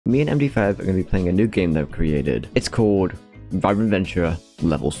me and MD5 are going to be playing a new game they've created. It's called Vibrant Venture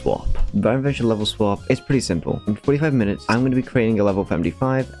Level Swap. Vibrant Venture Level Swap is pretty simple. In 45 minutes, I'm going to be creating a level for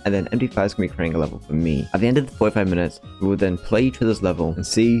MD5, and then MD5 is going to be creating a level for me. At the end of the 45 minutes, we will then play each other's level and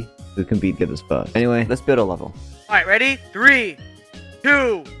see who can beat the others first. Anyway, let's build a level. Alright, ready? 3,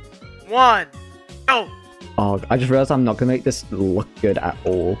 2, 1, go! Oh, I just realized I'm not gonna make this look good at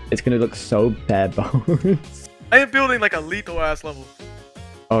all. It's gonna look so bare bones. I am building like a lethal ass level.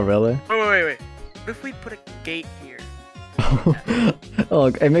 Oh, really? Wait. What if we put a gate here?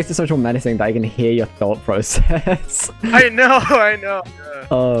 Oh, it makes it so much menacing that I can hear your thought process. I know.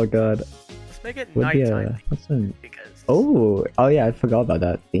 Oh, God. Let's make it nighttime. Because... Oh, yeah, I forgot about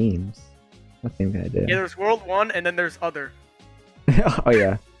that. Themes. What theme can I do? Yeah, there's World 1 and then there's Other. Oh,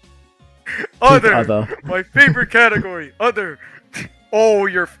 yeah. Other. My favorite category. Other. Oh,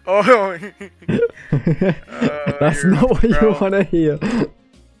 you're... Oh. That's not what you want to hear.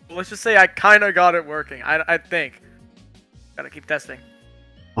 Let's just say I kind of got it working. I think. Gotta keep testing.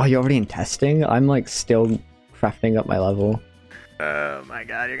 Oh, you're already in testing? I'm like still crafting up my level. Oh my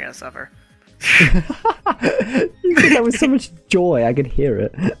god, you're gonna suffer. You said that with so much joy, I could hear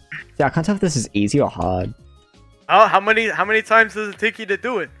it. See, I can't tell if this is easy or hard. Oh, how many times does it take you to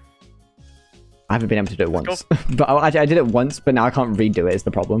do it? I haven't been able to do it once. But I did it once, but now I can't redo it is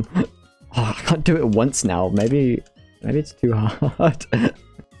the problem. Oh, I can't do it once now. Maybe it's too hard.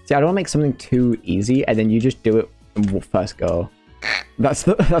 See, I don't want to make something too easy and then you just do it first go. That's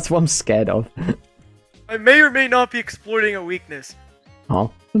what I'm scared of. I may or may not be exploiting a weakness.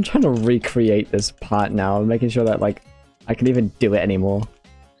 Oh, I'm trying to recreate this part now, making sure that like I can even do it anymore.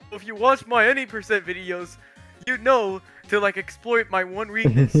 If you watch my any percent videos, you know to like exploit my one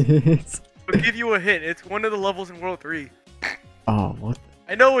weakness. I'll give you a hint. It's one of the levels in World 3. Oh, what?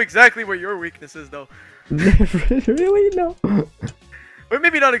 I know exactly what your weakness is, though. Really? No. Or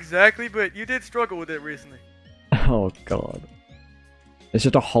maybe not exactly, but you did struggle with it recently. Oh, God. It's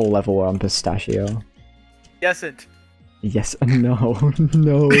just a whole level where I'm pistachio. Yesn't. Yes. No.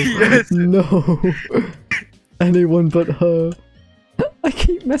 No. Yes. No. Anyone but her. I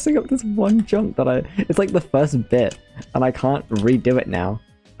keep messing up this one jump that it's like the first bit, and I can't redo it now.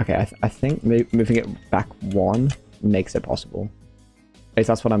 Okay, I think moving it back one makes it possible. At least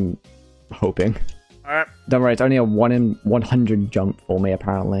that's what I'm hoping. Alright. Don't worry, it's only a 1 in 100 jump for me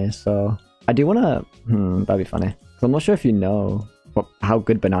apparently, so... I do wanna... that'd be funny. Because I'm not sure if you know how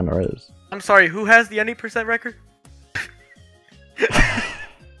good banana is. I'm sorry, who has the any percent record?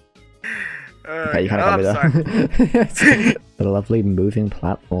 Okay, you kinda got me there. The lovely moving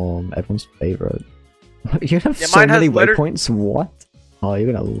platform, everyone's favorite. You have so many waypoints, what? Oh,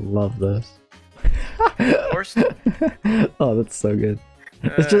 you're gonna love this. Oh, that's so good.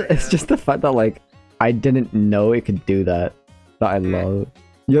 It's just the fact that like I didn't know it could do that I love.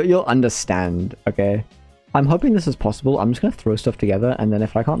 You'll understand, okay? I'm hoping this is possible. I'm just gonna throw stuff together, and then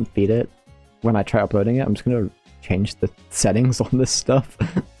if I can't beat it when I try uploading it, I'm just gonna change the settings on this stuff.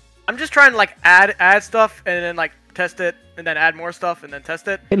 I'm just trying to like add stuff and then like test it, and then add more stuff and then test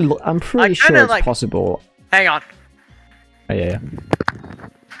it. I'm pretty sure it's like, possible. Hang on. Oh yeah.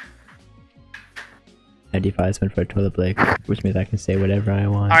 MD5 is meant for a toilet break, which means I can say whatever I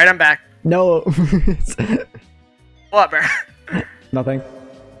want. Alright, I'm back. No! What, bro? Nothing.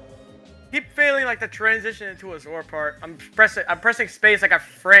 Keep failing like the transition into a Zora part. I'm pressing space like a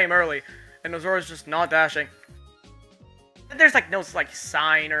frame early, and the Zora's just not dashing. There's like no like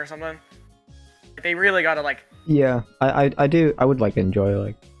sign or something. They really gotta like. Yeah, I do. I would like enjoy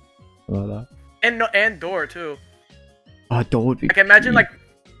like some of that. And door too. Oh, door would be. Like imagine like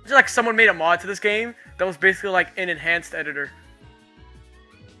someone made a mod to this game that was basically like an enhanced editor.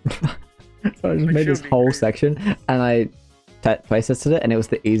 So I just made this whole section and I playtested it, and it was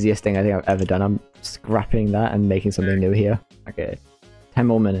the easiest thing I think I've ever done. I'm scrapping that and making something new here. Okay, 10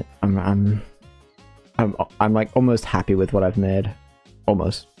 more minutes. I'm like almost happy with what I've made.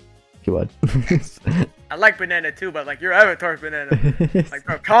 Almost. Keyword. I like banana too, but like your avatar's banana. Like,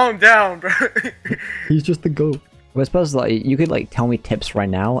 bro, calm down, bro. He's just the goat. I suppose like you could like tell me tips right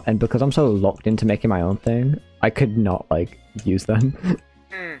now, and because I'm so locked into making my own thing, I could not like use them.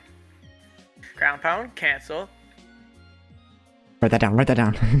 Ground pound, cancel. Write that down. Write that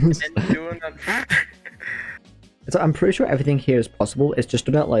down. So I'm pretty sure everything here is possible. It's just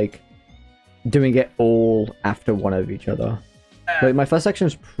about like doing it all after one of each other. Like my first section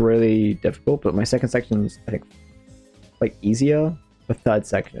is pretty difficult, but my second section is I think like easier. The third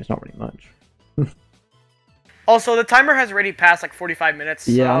section is not really much. Also, the timer has already passed like 45 minutes.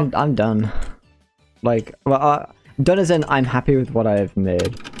 So... Yeah, I'm done. Like, well, done as in I'm happy with what I've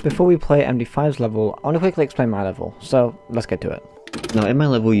made. Before we play MD5's level, I want to quickly explain my level. So let's get to it. Now in my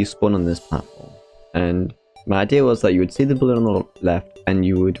level you spawn on this platform, and my idea was that you would see the balloon on the left and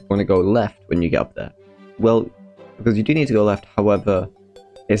you would want to go left when you get up there. Well, because you do need to go left, however,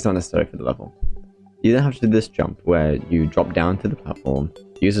 it's not necessary for the level. You then have to do this jump where you drop down to the platform,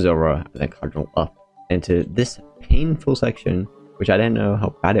 use Azora, and then cardinal up into this painful section, which I didn't know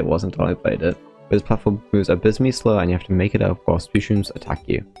how bad it was until I played it. This platform moves abysmally slow and you have to make it up while speedruns attack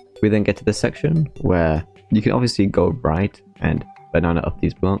you. We then get to this section where you can obviously go right and banana up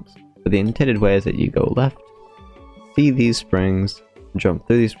these blocks, but the intended way is that you go left, see these springs, jump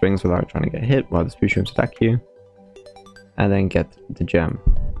through these springs without trying to get hit while the speedruns attack you, and then get the gem.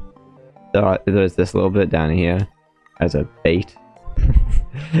 There's this little bit down here as a bait.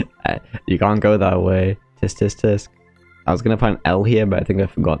 You can't go that way. Tisk tisk tisk. I was gonna put an L here, but I think I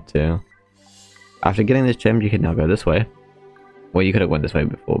forgot to. After getting this gem, you can now go this way. Well, you could have went this way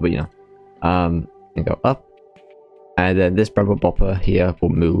before, but you know. And go up. And then this bubble bopper here will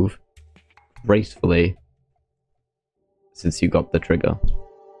move gracefully since you got the trigger.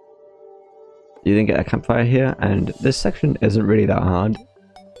 You then get a campfire here, and this section isn't really that hard,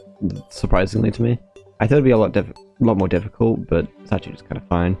 surprisingly to me. I thought it'd be a lot more difficult, but it's actually just kind of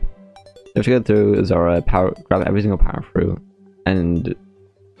fine. You have to go through Zora, grab every single power fruit, and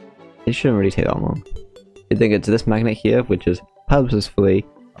it shouldn't really take that long. You then get to this magnet here, which is purposefully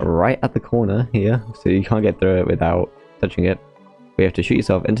right at the corner here, so you can't get through it without touching it. We have to shoot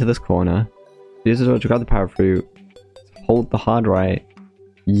yourself into this corner, use Zora to grab the power fruit, hold the hard right,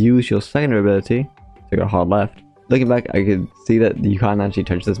 use your secondary ability to go hard left. Looking back, I could see that you can't actually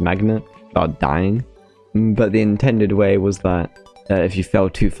touch this magnet without dying, but the intended way was that if you fell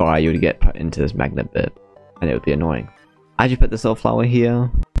too far, you would get put into this magnet bit, and it would be annoying. I just put this little flower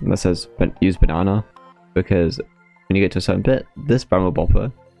here that says use banana, because when you get to a certain bit, this bramble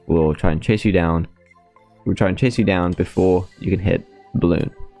bopper will try and chase you down. Will try and chase you down before you can hit the balloon,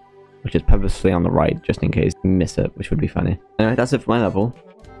 which is purposely on the right, just in case you miss it, which would be funny. Anyway, that's it for my level.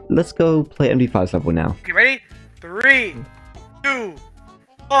 Let's go play MD5's level now. Okay, ready? 3, 2,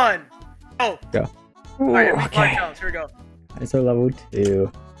 1, go! Go. Alright, Okay. challenge. Here we go. So level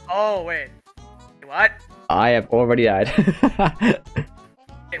 2. Oh, wait. What? I have already died.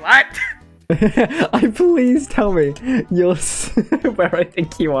 Wait, what? Please tell me you're where I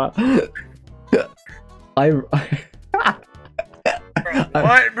think you are. Bro,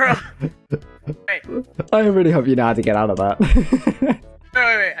 what, bro? Wait. I really hope you know how to get out of that.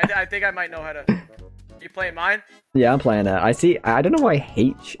 Wait. I think I might know how to. You playing mine? Yeah, I'm playing it. I see. I don't know why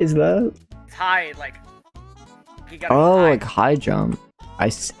H is there. It's high, like. You gotta Oh, high. like high jump. I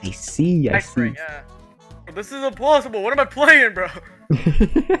see. I High see. spring, yeah. Bro, this is impossible. What am I playing, bro?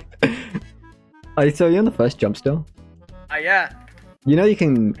 So you're on the first jump still? Yeah. You know you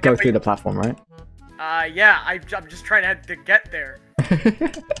can go through the platform, right? Yeah. I'm just trying to get there.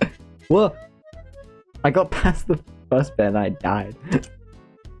 Well, I got past the first bit and I died.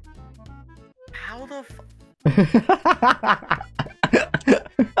 How the f-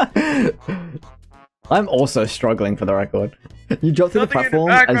 I'm also struggling for the record. You jump through the Nothing in the platform,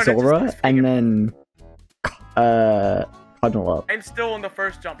 background, it just Azora, keeps and freaking- then cardinal up. I'm still on the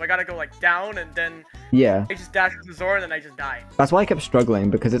first jump. I gotta go like down and then Yeah, I just dash with the Zora and then I just die. that's why I kept struggling,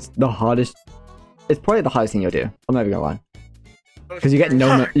 because it's the hardest. It's probably the hardest thing you'll do. I'm not even gonna lie. Because you get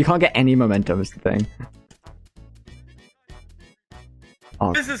you can't get any momentum is the thing.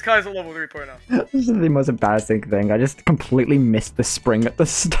 Oh, This is Kaizo level 3.0. this is the most embarrassing thing. I just completely missed the spring at the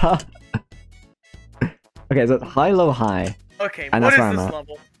start. Okay, so it's high, low, high. Okay, And what that's is where I'm this at.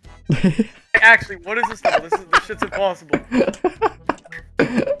 level? Actually, what is this level? This shit's impossible.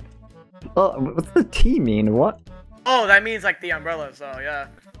 Oh, what's the T mean? What? Oh, that means like the umbrella, so yeah.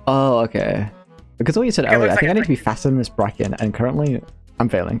 Oh, okay. Because what you said Okay, earlier, I looks think like I need it's to be faster than this bracket, and currently I'm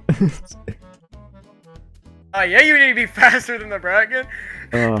failing. Yeah, you need to be faster than the bracket.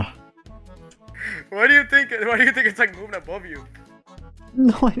 Ugh. Why do you think it's like moving above you?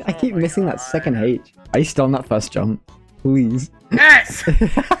 No, I keep my missing that God. second H. Are you still on that first jump? Please. Yes!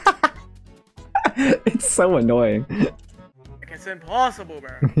 It's so annoying. Like, it's impossible,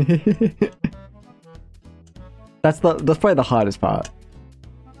 bro. That's probably the hardest part.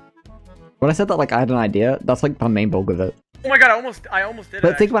 When I said that like I had an idea, that's like the main bulk of it. Oh my god, I almost did it.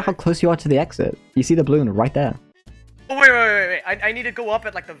 But think about how actually. close you are to the exit. You see the balloon right there. Oh wait. I need to go up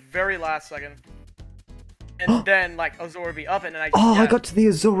at like the very last second. And then like Azora be up and then I just Oh, yeah. I got to the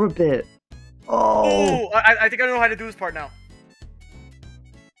Azora bit. Oh. Oh, I think I know how to do this part now.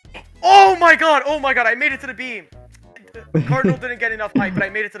 Oh my god, I made it to the beam. Cardinal didn't get enough height, but I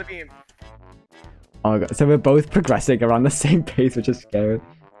made it to the beam. Oh god, so we're both progressing around the same pace, which is scary.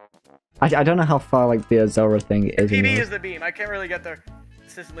 I don't know how far like the Azora thing is. PB is the beam. I can't really get there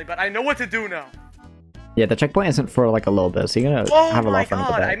consistently, but I know what to do now. Yeah, the checkpoint isn't for like a little bit, so you're gonna have a lot of fun with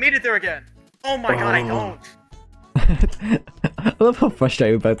that. I made it there again. Oh my god, I don't. I love how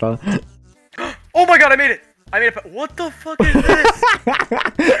frustrated we both are. Oh my god, I made it! I made it. What the fuck is this?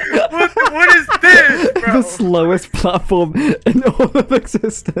 what is this, bro? The slowest platform in all of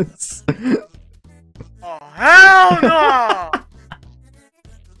existence. Oh hell no!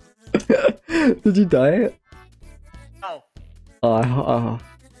 Did you die? No. Oh.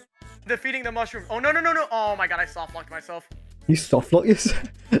 Defeating the mushroom. Oh no. Oh my god, I soft locked myself. You soft lock yourself?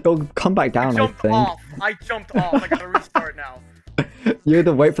 It'll come back down, I think. I jumped off. I gotta restart now. You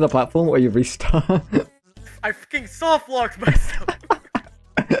either wait for the platform or you restart. I freaking soft locked myself.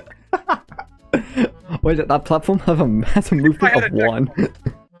 Wait, did that platform has a movement of 1?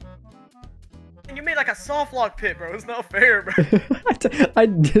 And you made like a soft lock pit, bro. It's not fair, bro. I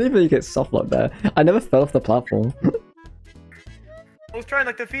didn't even get soft locked there. I never fell off the platform. I was trying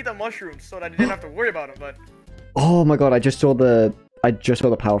like to defeat the mushrooms so that I didn't have to worry about them, but. Oh my god! I just saw the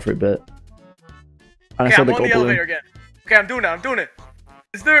power fruit bit. And Okay, I saw I'm the on gold the balloon. elevator again. Okay, I'm doing it.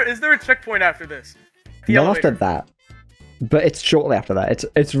 Is there a checkpoint after this? The Not elevator. after that, but it's shortly after that.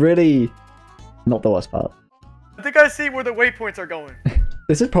 It's really not the worst part. I think I see where the waypoints are going.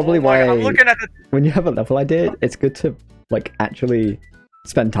 This is probably Oh my why God, I'm looking at the. when you have a level idea, it's good to like actually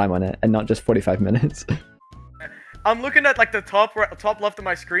spend time on it and not just 45 minutes. I'm looking at like the top left of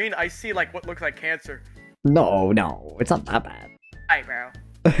my screen. I see like what looks like cancer. No, it's not that bad. Hi, bro.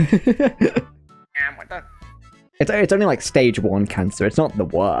 Damn, what the? It's only like stage 1 cancer. It's not the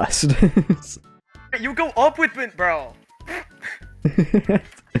worst. You go up with it, bro.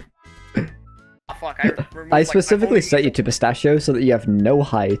 Oh, fuck, I removed, I specifically set you to pistachio so that you have no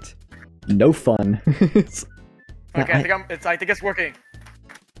height, no fun. Okay, I think it's working.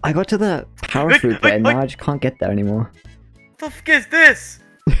 I got to the power fruit bit and now I just can't get there anymore. What the fuck is this?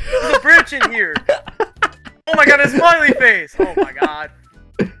 There's a bridge in here. Oh my god, a smiley face. Oh my god.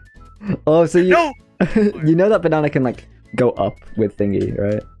 Oh, so you No. you know that banana can like go up with thingy,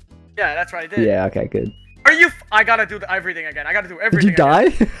 right? Yeah, that's what I did. Yeah, okay, good. Are you? I gotta do everything again. I gotta do everything. Did you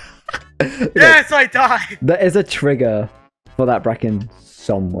die? Yes, I died. There is a trigger for that bracken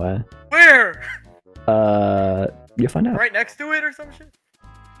somewhere. Where? You'll find out. Right next to it or some shit? Oh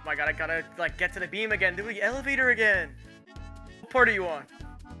my god, I gotta like get to the beam again, do the elevator again. What part are you on?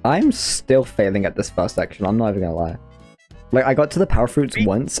 I'm still failing at this first section, I'm not even gonna lie. Like, I got to the power fruits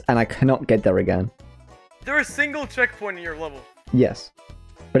once, and I cannot get there again. There is a single checkpoint in your level. Yes.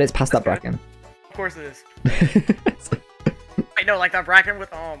 But it's past that bracken. Of course it is. I know, like that bracken with.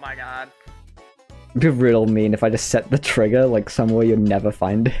 Oh my god. It'd be real mean if I just set the trigger, like, somewhere you'll never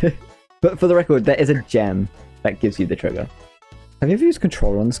find it. But for the record, there is a gem that gives you the trigger. Have you ever used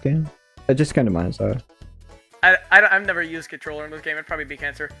controller on this game? It just came to mind, sorry. I've never used controller in this game. It'd probably be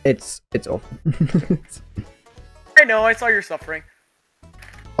cancer. It's awful. I know, I saw your suffering.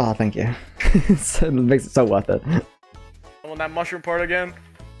 Oh, thank you. It makes it so worth it. I want that mushroom part again.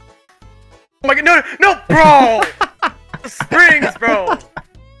 Oh my god, no, bro! The springs, bro!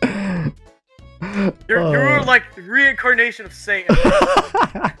 You're like the reincarnation of Satan.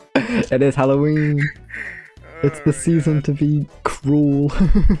 It is Halloween. It's the season to be cruel.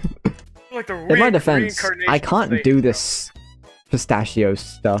 Like the In my defense, I can't Satan, do this pistachio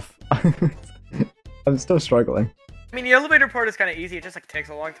stuff. I'm still struggling. I mean, the elevator part is kind of easy. It just like takes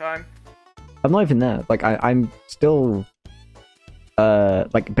a long time. I'm not even there. Like I'm still,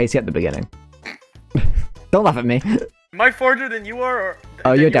 like basically at the beginning. Don't laugh at me. Am I farther than you are? Or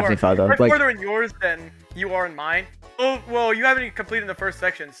Oh, you're definitely further. Am I Like, farther in yours than you are in mine? Oh, well, you haven't even completed the first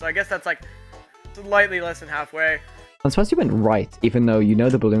section, so I guess that's like slightly less than halfway. I'm supposed you went right, even though you know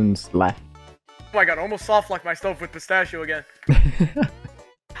the balloon's left. Oh my god, I almost soft locked myself with pistachio again.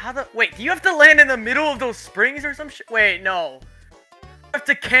 Wait, do you have to land in the middle of those springs or some shit? Wait, no. You have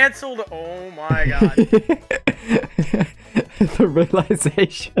to cancel the. Oh my god. The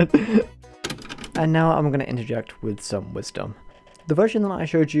realization. And now I'm going to interject with some wisdom. The version that I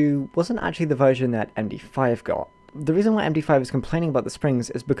showed you wasn't actually the version that MD5 got. The reason why MD5 is complaining about the springs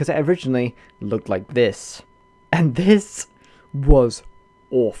is because it originally looked like this. And this was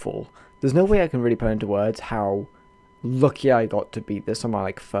awful. There's no way I can really put into words how lucky I got to beat this on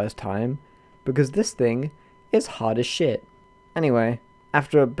my first time, because this thing is hard as shit. Anyway,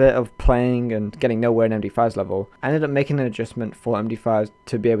 after a bit of playing and getting nowhere in MD5's level, I ended up making an adjustment for MD5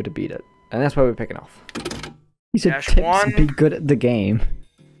 to be able to beat it. And that's why we're picking off. These are tips to be good at the game.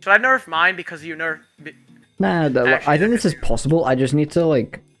 Should I nerf mine because you nerf... Nah, I think this is possible. I just need to,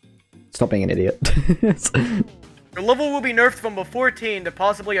 stop being an idiot. Your level will be nerfed from a 14 to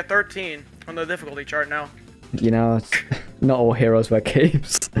possibly a 13 on the difficulty chart now. You know, it's not all heroes wear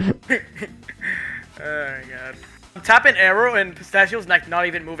capes. Oh my god. Tapping arrow and Pistachio's like not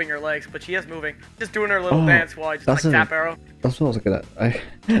even moving her legs, but she is moving. Just doing her little dance while I just like tap arrow. That's what I was looking at.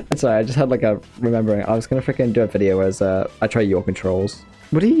 I'm sorry, I just had like a remembering. I was gonna freaking do a video as I try your controls.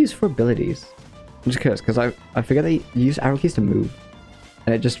 What do you use for abilities? I'm just curious, because I forget that you use arrow keys to move.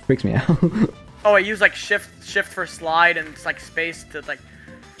 And it just freaks me out. Oh, I use like shift for slide and like space to like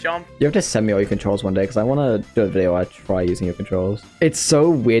jump. You have to send me all your controls one day, because I want to do a video where I try using your controls. It's so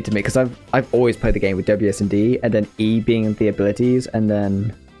weird to me, because I've always played the game with W, S, and D, and then E being the abilities, and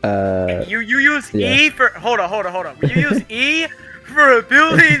then You use E for hold on. You use E for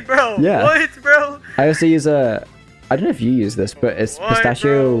abilities, bro. Yeah. What, bro? I also use I don't know if you use this, but it's What,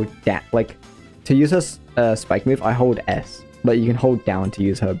 Pistachio like to use her spike move. I hold S, but you can hold down to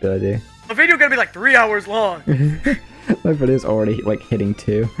use her ability. The video gonna be like 3 hours long. My video's already like hitting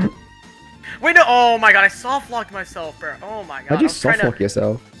 2. Wait, no! Oh my god, I soft locked myself, bro. Oh my god. How'd you soft lock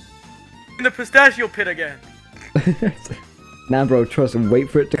yourself? In the pistachio pit again. Nah, bro, trust. Wait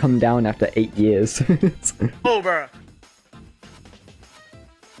for it to come down after 8 years. Oh, bro.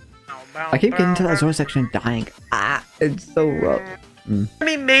 I keep getting to that zone section and dying. Ah, it's so rough. I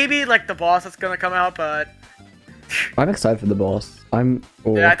mean, maybe like the boss that's gonna come out, but I'm excited for the boss.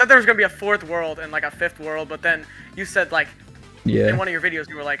 yeah, I thought there was gonna be a 4th world and like a 5th world, but then you said like in one of your videos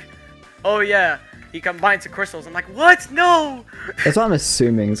you were like, oh yeah, he combines the crystals. I'm like, what? No. That's what I'm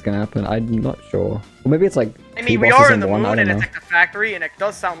assuming is gonna happen. I'm not sure. Or maybe it's like I mean, we are in the moon and it's like the factory, and it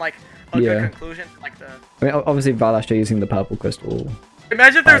does sound like a good conclusion. Like the. I mean, obviously Valash are using the purple crystal.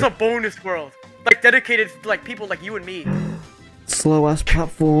 Imagine if there's a bonus world, like dedicated to like people like you and me. Slow ass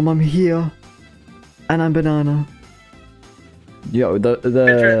platform. I'm here, and I'm banana. Yo,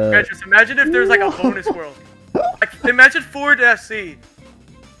 Venturous, imagine if there's like a bonus world. Like, imagine 4-C.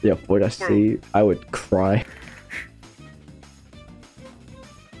 Yeah, 4-C. I would cry.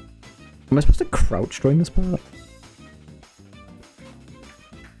 Am I supposed to crouch during this part?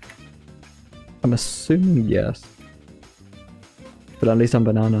 I'm assuming yes. But at least I'm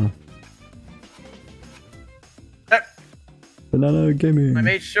banana. Banana gaming. I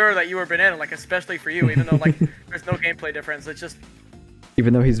made sure that you were banana, like especially for you, even though like there's no gameplay difference. It's just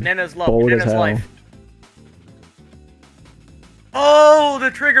even though he's banana's love, bold banana's as hell. life. Oh,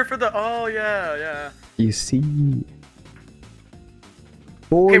 the trigger for the yeah. You see.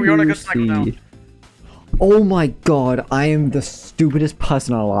 Okay, we're on a good cycle now. Oh my god, I am the stupidest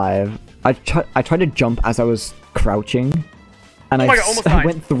person alive. I tried to jump as I was crouching, and I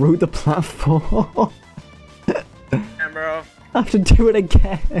went through the platform. Damn, bro. I have to do it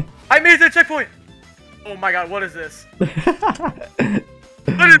again. I made the checkpoint. Oh my god, what is this? What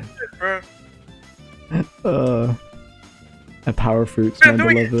is this, bro? A power fruit's been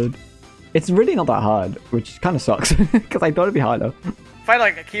delivered. It's really not that hard, which kind of sucks because I thought it'd be harder. If I had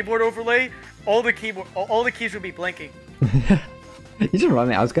like a keyboard overlay, all the keys would be blinking. You just remind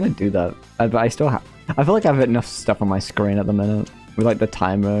me, I was gonna do that, but I still have. I feel like I have enough stuff on my screen at the minute with like the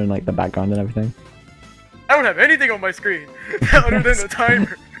timer and like the background and everything. I don't have anything on my screen other than the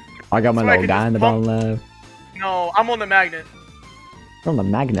timer. I got my little guy in the bottom left. No, I'm on the magnet. On the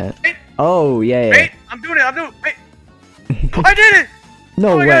magnet? Wait. Oh, yeah. Wait, I'm doing it. Wait. I did it!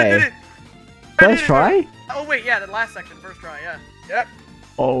 No way. God, I did it. First try? Oh, wait, yeah, the last section, first try, yeah. Yep.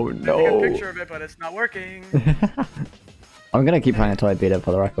 Oh, no. I took a picture of it, but it's not working. I'm gonna keep playing until I beat it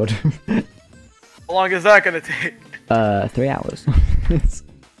for the record. How long is that gonna take? 3 hours.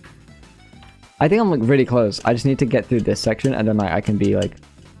 I think I'm like really close. I just need to get through this section and then like I can be like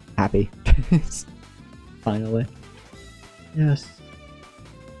happy. Finally. Yes.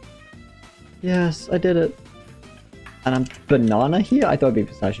 Yes, I did it. And I'm banana here? I thought it'd be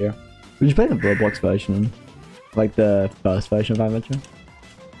pistachio. Would you play the Roblox version? Like the first version of Adventure?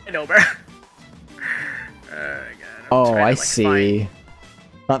 I know, bro. Oh, I see.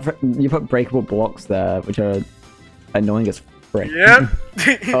 You put breakable blocks there, which are annoying as frick. Yep.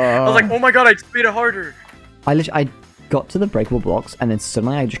 I was like, oh my god, I just made it harder. I got to the breakable blocks, and then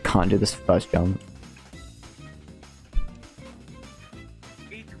suddenly I just can't do this first jump.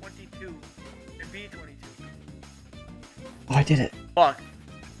 B22. B22. Oh, I did it. Fuck.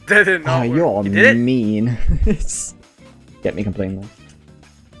 That did not work. You're You mean. Get me completely.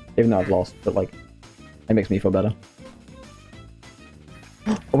 Even though I've lost, but like, it makes me feel better.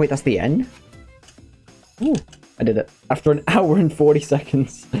 Oh wait, that's the end? Ooh, I did it. After an hour and 40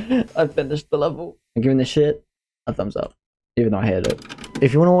 seconds, I finished the level. I'm giving this shit a thumbs up, even though I hated it.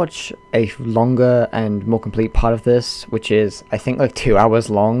 If you want to watch a longer and more complete part of this, which is, I think, like 2 hours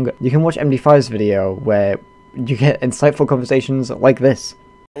long, you can watch MD5's video where You get insightful conversations like this.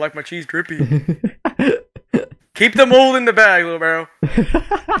 I like my cheese drippy. Keep the mold in the bag, little bro.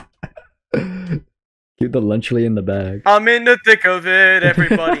 Keep the lunchly in the bag. I'm in the thick of it.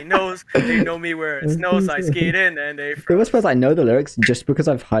 Everybody knows. They know me where it snows. I skate in and they The froze. worst part is I know the lyrics just because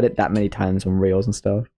I've heard it that many times on reels and stuff.